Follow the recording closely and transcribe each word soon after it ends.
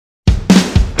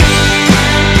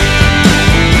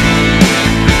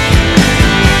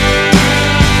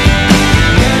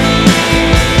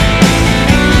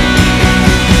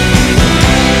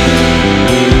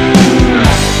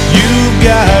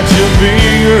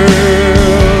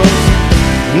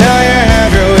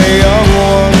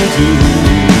too,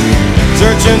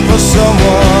 searching for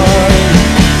someone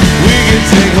we can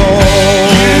take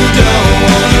home. You don't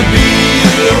wanna be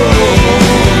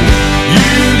alone.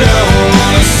 You don't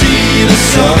wanna see the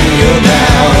sun go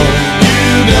down. You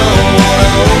don't wanna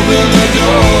open the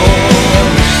door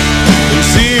and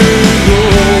see her go.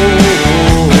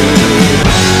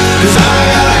 'Cause I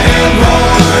got a hand for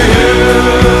you.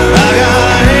 I got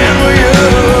a hand for you.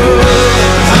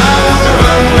 I wanna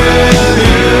run with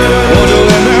you. Won't you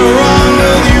let me run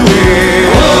with you?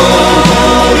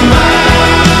 Hold my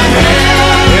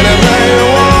hand. Anything you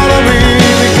wanna be,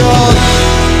 because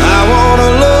I wanna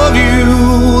love you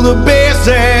the best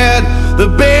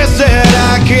that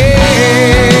I can.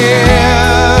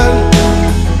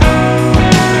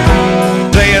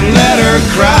 Saying let her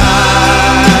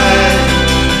cry.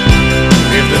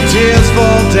 If the tears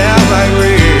fall down like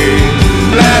rain,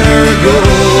 let her go.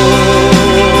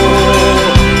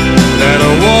 Let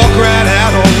her walk right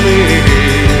out on me.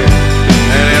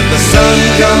 And if the sun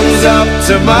comes up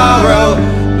tomorrow,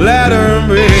 let her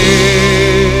be.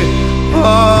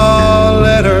 Oh,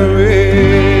 let her be.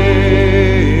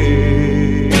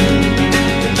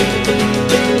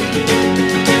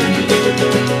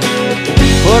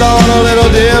 Put on a little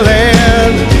deal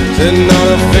hand, sitting on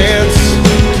a fence.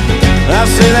 I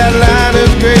say that line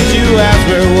is great, you asked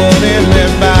me what it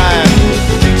meant by.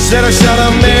 Said I shot a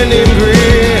man named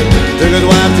Gray, took his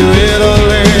wife to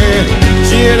Italy.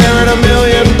 She inherited $1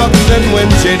 million, and when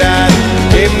she died,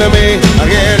 came to me. I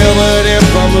can't help it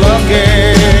if I'm lucky.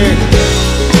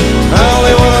 I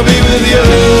only wanna be with you.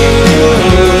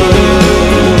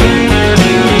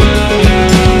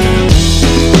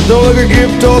 Don't look a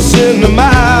gift horse in the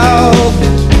mouth.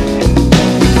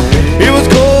 It was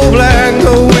cold black,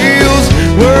 no wheels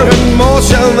were in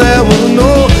motion. There was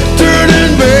no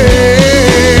turning back.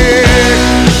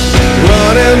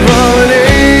 Running from an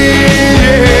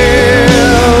angel,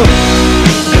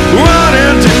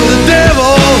 running to the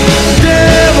devil,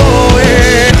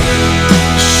 yeah.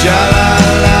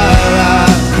 Sha-la-la-la,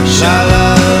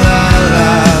 sha-la-la-la,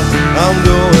 I'm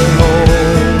going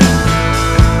home.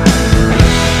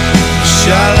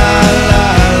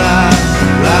 Sha-la-la-la,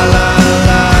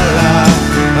 la-la-la-la,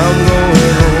 I'm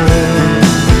going home.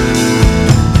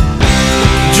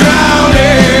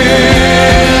 Drowning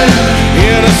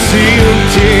in a sea of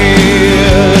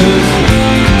tears,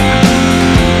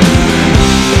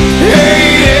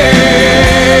 hating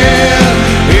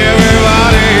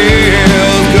everybody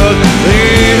else 'cause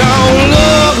they don't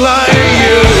look like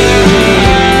you.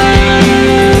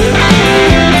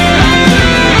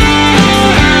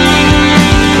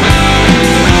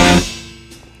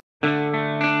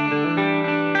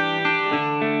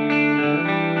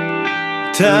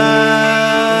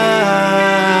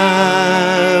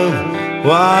 Time,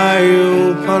 why you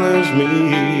punish me?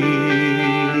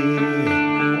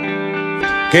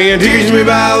 Can you teach me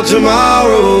about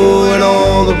tomorrow and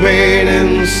all the pain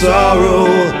and sorrow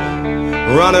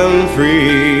running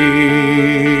free?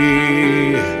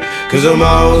 'Cause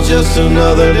tomorrow's just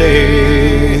another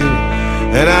day,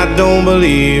 and I don't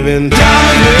believe in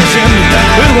time machine.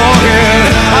 We're walking,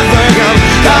 I think I'm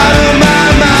out of my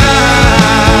mind,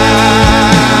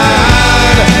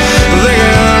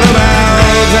 thinking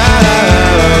about time.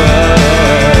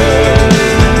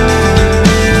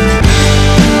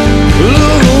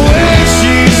 Look away,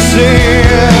 she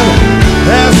said,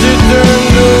 as she turned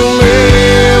to me.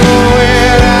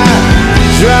 When I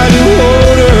tried to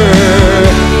hold her,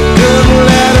 couldn't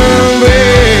let her be,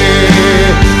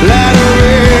 let her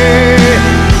be,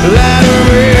 let her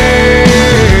be.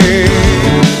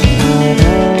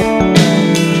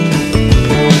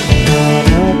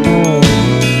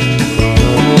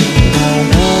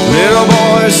 Little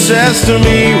boy says to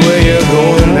me, where you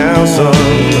going now, son?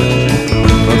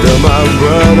 Until my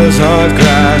brother's heart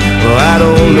cry, well, I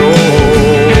don't know.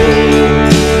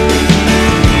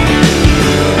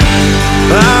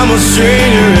 I'm a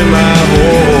stranger in my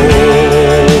home.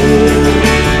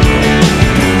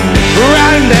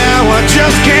 Right now I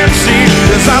just can't see,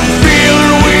 'cause I'm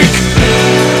feeling weak,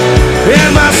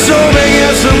 and my soul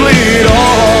begins to bleed.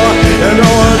 Oh, and no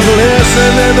one's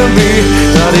listening to me,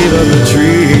 not even the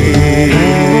tree.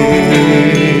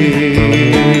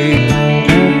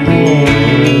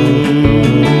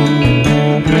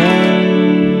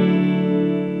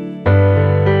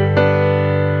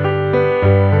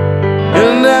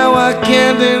 And now I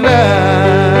can't deny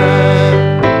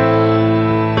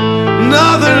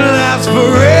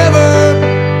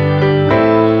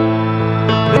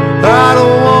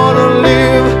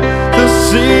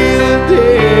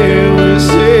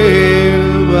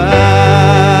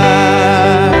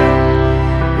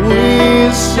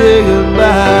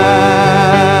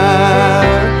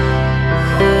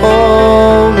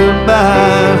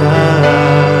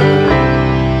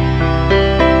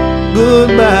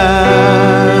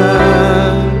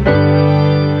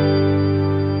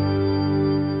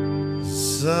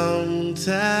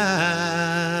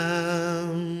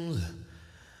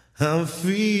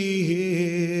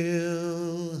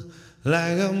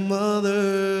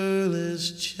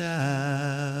fatherless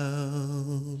child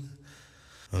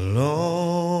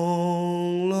alone.